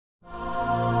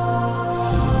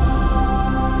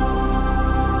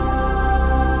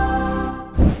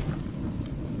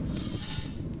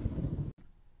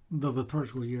the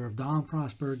liturgical year of Dom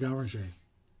Prosper Guéranger.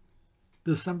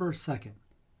 December 2nd,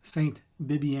 Saint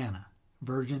Bibiana,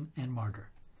 Virgin and Martyr.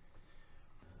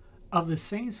 Of the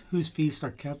saints whose feasts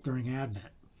are kept during Advent,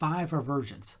 5 are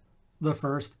virgins. The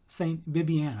first, Saint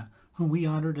Bibiana, whom we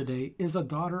honor today, is a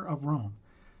daughter of Rome.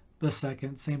 The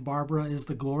second, Saint Barbara, is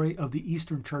the glory of the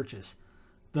Eastern churches.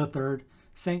 The third,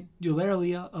 Saint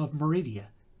Eulalia of Merida,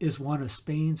 is one of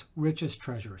Spain's richest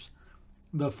treasures.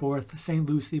 The fourth, Saint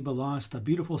Lucy, belongs to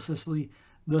beautiful Sicily.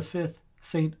 The fifth,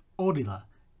 Saint Odila,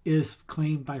 is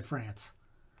claimed by France.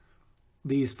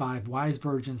 These 5 wise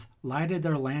virgins lighted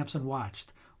their lamps and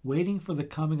watched, waiting for the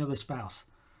coming of the spouse.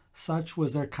 Such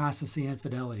was their constancy and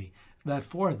fidelity, that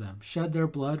 4 of them shed their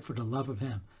blood for the love of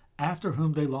him, after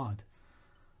whom they longed.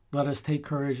 Let us take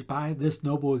courage by this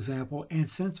noble example, and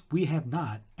since we have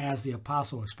not, as the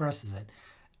apostle expresses it,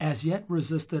 as yet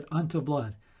resisted unto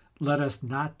blood, let us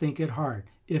not think it hard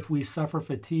if we suffer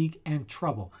fatigue and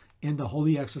trouble in the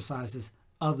holy exercises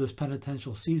of this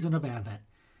penitential season of Advent.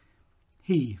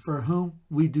 He, for whom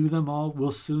we do them all,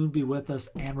 will soon be with us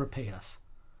and repay us.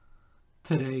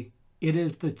 Today, it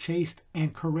is the chaste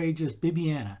and courageous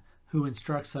Bibiana who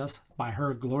instructs us by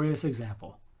her glorious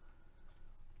example.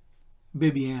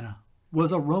 Bibiana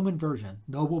was a Roman virgin,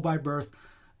 noble by birth,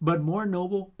 but more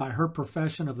noble by her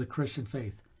profession of the Christian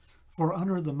faith. For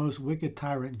under the most wicked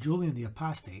tyrant Julian the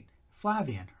Apostate,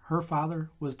 Flavian, her father,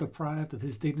 was deprived of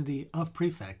his dignity of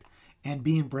prefect, and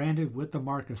being branded with the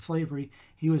mark of slavery,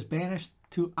 he was banished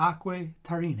to Aquae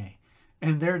Tyrrhenae,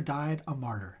 and there died a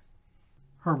martyr.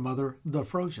 Her mother,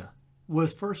 Euphrosia,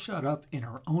 was first shut up in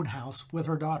her own house with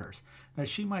her daughters, that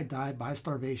she might die by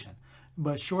starvation,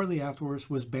 but shortly afterwards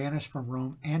was banished from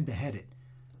Rome and beheaded.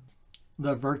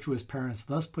 The virtuous parents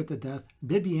thus put to death,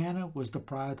 Bibiana was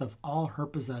deprived of all her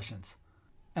possessions,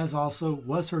 as also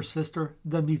was her sister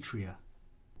Demetria.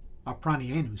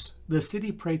 Apronianus, the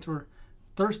city praetor,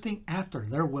 thirsting after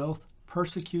their wealth,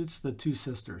 persecutes the 2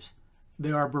 sisters.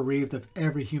 They are bereaved of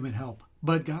every human help,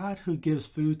 but God, who gives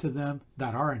food to them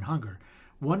that are in hunger,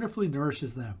 wonderfully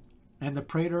nourishes them, and the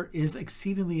praetor is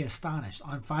exceedingly astonished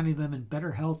on finding them in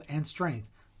better health and strength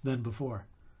than before.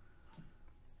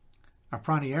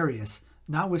 Aproniarius,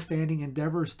 notwithstanding,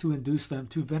 endeavors to induce them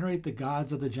to venerate the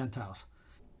gods of the Gentiles.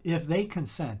 If they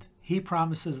consent, he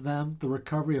promises them the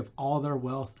recovery of all their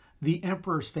wealth, the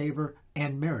emperor's favor,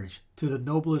 and marriage to the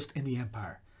noblest in the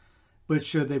empire. But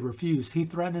should they refuse, he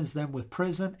threatens them with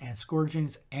prison and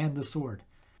scourgings and the sword.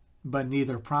 But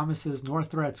neither promises nor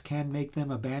threats can make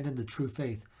them abandon the true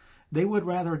faith. They would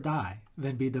rather die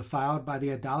than be defiled by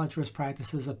the idolatrous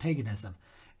practices of paganism,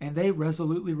 and they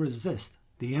resolutely resist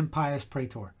the impious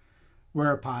praetor.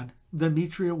 Whereupon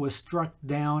Demetria was struck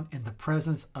down in the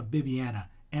presence of Bibiana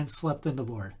and slept in the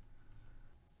Lord.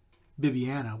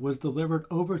 Bibiana was delivered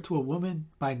over to a woman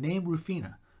by name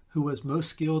Rufina, who was most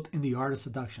skilled in the art of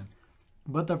seduction.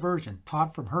 But the virgin,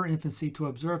 taught from her infancy to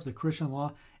observe the Christian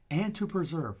law and to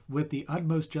preserve with the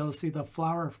utmost jealousy the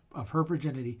flower of her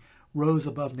virginity, rose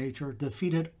above nature,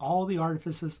 defeated all the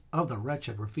artifices of the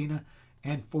wretched Rufina,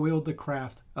 and foiled the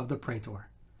craft of the praetor.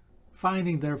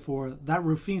 Finding, therefore, that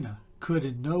Rufina could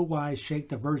in no wise shake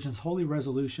the virgin's holy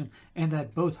resolution, and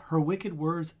that both her wicked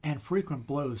words and frequent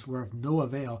blows were of no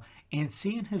avail, and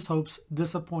seeing his hopes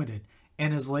disappointed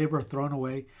and his labor thrown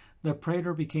away, the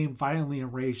praetor became violently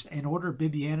enraged and ordered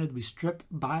Bibiana to be stripped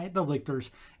by the lictors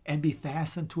and be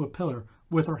fastened to a pillar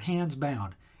with her hands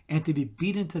bound, and to be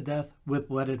beaten to death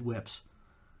with leaded whips.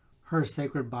 Her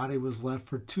sacred body was left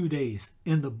for 2 days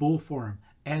in the bull forum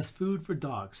as food for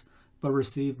dogs, but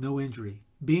received no injury,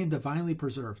 being divinely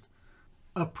preserved.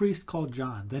 A priest called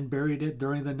John then buried it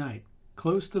during the night,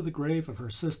 close to the grave of her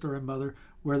sister and mother,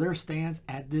 where there stands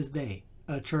at this day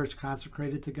a church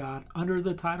consecrated to God under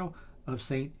the title of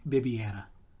Saint Bibiana.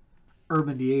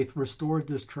 Urban VIII restored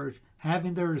this church,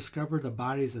 having there discovered the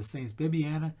bodies of Saints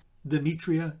Bibiana,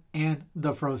 Demetria, and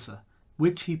Euphrosia,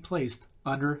 which he placed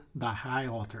under the high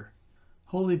altar.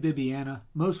 Holy Bibiana,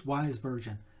 most wise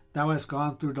virgin, thou hast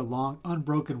gone through the long,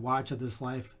 unbroken watch of this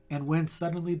life, and when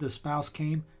suddenly the spouse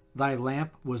came, thy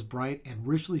lamp was bright and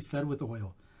richly fed with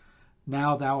oil.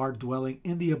 Now thou art dwelling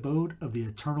in the abode of the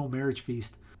eternal marriage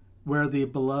feast, where the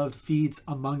beloved feeds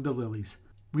among the lilies.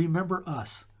 Remember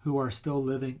us, who are still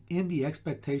living in the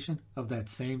expectation of that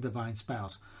same divine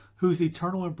spouse, whose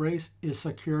eternal embrace is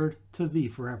secured to thee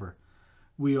forever.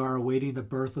 We are awaiting the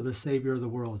birth of the Savior of the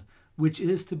world, which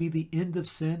is to be the end of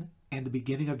sin and the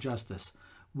beginning of justice.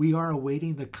 We are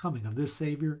awaiting the coming of this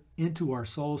Savior into our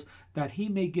souls, that he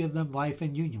may give them life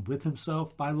and union with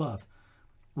himself by love.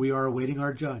 We are awaiting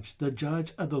our judge, the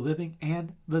judge of the living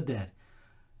and the dead.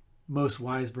 Most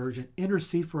wise Virgin,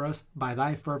 intercede for us by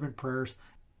thy fervent prayers,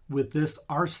 with this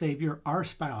our Savior, our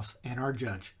spouse, and our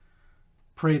judge.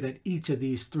 Pray that each of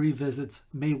these three visits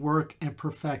may work and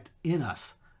perfect in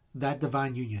us that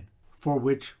divine union for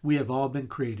which we have all been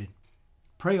created.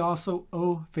 Pray also,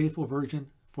 O faithful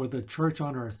Virgin, for the church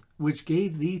on earth, which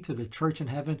gave thee to the church in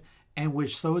heaven, and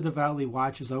which so devoutly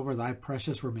watches over thy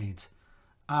precious remains.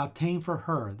 Obtain for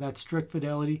her that strict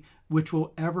fidelity which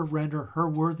will ever render her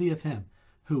worthy of him,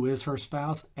 who is her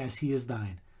spouse as he is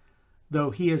thine. Though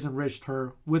he has enriched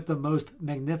her with the most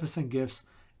magnificent gifts,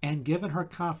 and given her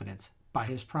confidence by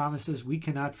his promises we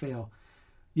cannot fail,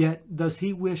 yet does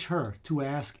he wish her to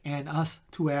ask, and us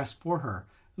to ask for her,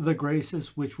 the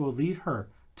graces which will lead her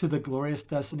to the glorious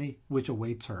destiny which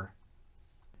awaits her.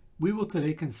 We will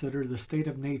today consider the state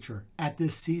of nature at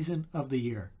this season of the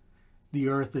year. The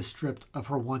earth is stripped of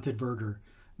her wonted verdure.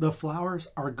 The flowers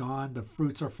are gone, the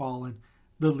fruits are fallen,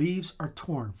 the leaves are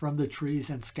torn from the trees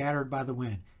and scattered by the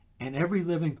wind, and every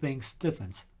living thing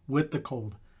stiffens with the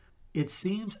cold. It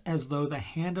seems as though the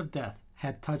hand of death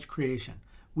had touched creation.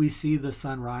 We see the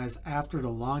sun rise after the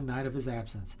long night of his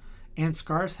absence, and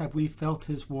scarce have we felt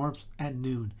his warmth at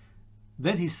noon.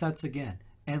 Then he sets again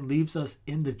and leaves us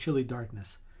in the chilly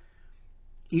darkness.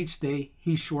 Each day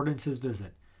he shortens his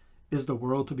visit. Is the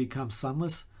world to become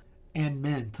sunless, and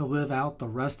men to live out the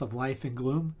rest of life in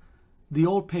gloom? The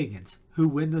old pagans, who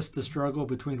witnessed the struggle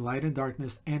between light and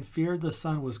darkness and feared the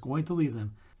sun was going to leave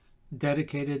them,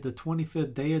 dedicated the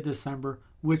 25th day of December,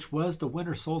 which was the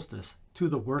winter solstice, to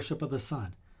the worship of the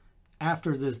sun.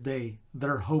 After this day,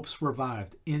 their hopes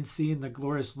revived in seeing the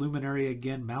glorious luminary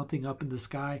again mounting up in the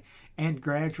sky and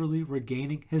gradually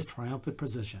regaining his triumphant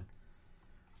position.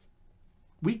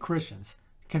 We Christians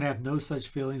can have no such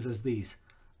feelings as these.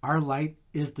 Our light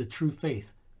is the true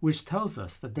faith, which tells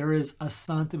us that there is a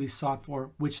sun to be sought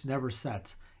for which never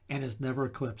sets and is never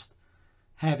eclipsed.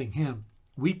 Having him,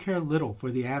 we care little for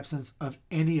the absence of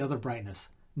any other brightness.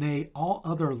 Nay, all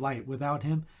other light without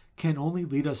him can only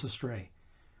lead us astray.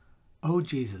 O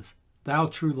Jesus, thou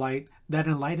true light, that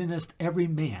enlightenest every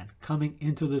man coming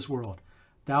into this world,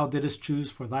 thou didst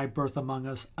choose for thy birth among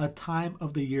us a time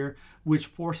of the year which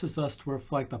forces us to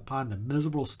reflect upon the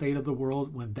miserable state of the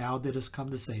world when thou didst come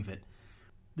to save it.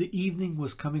 The evening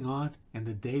was coming on, and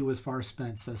the day was far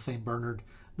spent, says St. Bernard.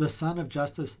 The sun of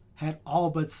justice had all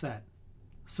but set,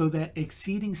 so that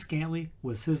exceeding scantly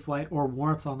was his light or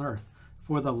warmth on earth,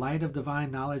 for the light of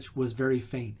divine knowledge was very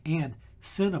faint, and,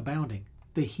 sin abounding,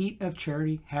 the heat of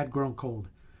charity had grown cold.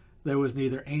 There was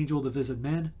neither angel to visit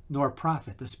men, nor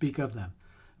prophet to speak of them.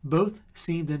 Both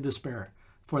seemed in despair,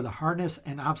 for the hardness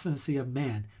and obstinacy of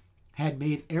man had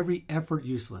made every effort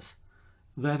useless.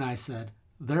 Then I said,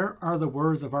 there are the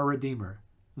words of our Redeemer.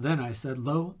 Then I said,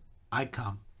 lo, I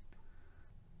come.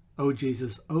 O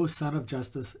Jesus, O Son of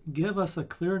Justice, give us a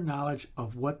clear knowledge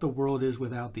of what the world is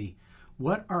without thee,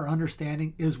 what our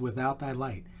understanding is without thy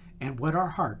light, and what our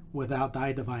heart without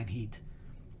thy divine heat.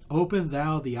 Open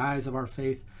thou the eyes of our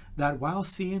faith, that while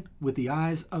seeing with the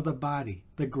eyes of the body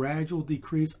the gradual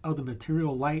decrease of the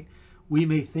material light, we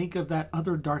may think of that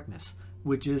other darkness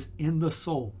which is in the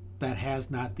soul that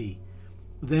has not thee.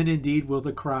 Then indeed will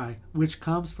the cry, which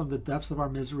comes from the depths of our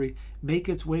misery, make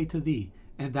its way to thee,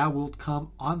 and thou wilt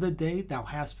come on the day thou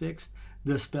hast fixed,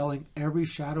 dispelling every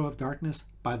shadow of darkness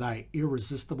by thy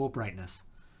irresistible brightness.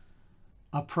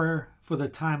 A prayer for the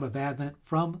time of Advent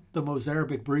from the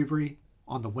Mozarabic Breviary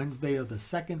on the Wednesday of the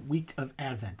second week of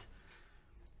Advent.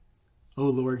 O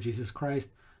Lord Jesus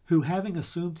Christ, who having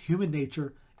assumed human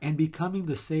nature and becoming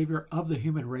the Savior of the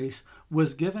human race,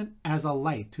 was given as a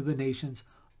light to the nations,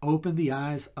 open the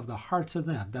eyes of the hearts of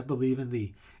them that believe in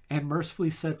thee, and mercifully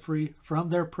set free from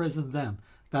their prison them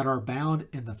that are bound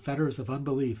in the fetters of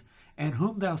unbelief, and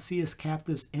whom thou seest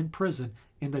captives in prison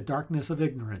in the darkness of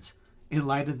ignorance.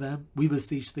 Enlighten them, we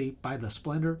beseech thee, by the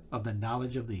splendor of the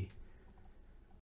knowledge of thee.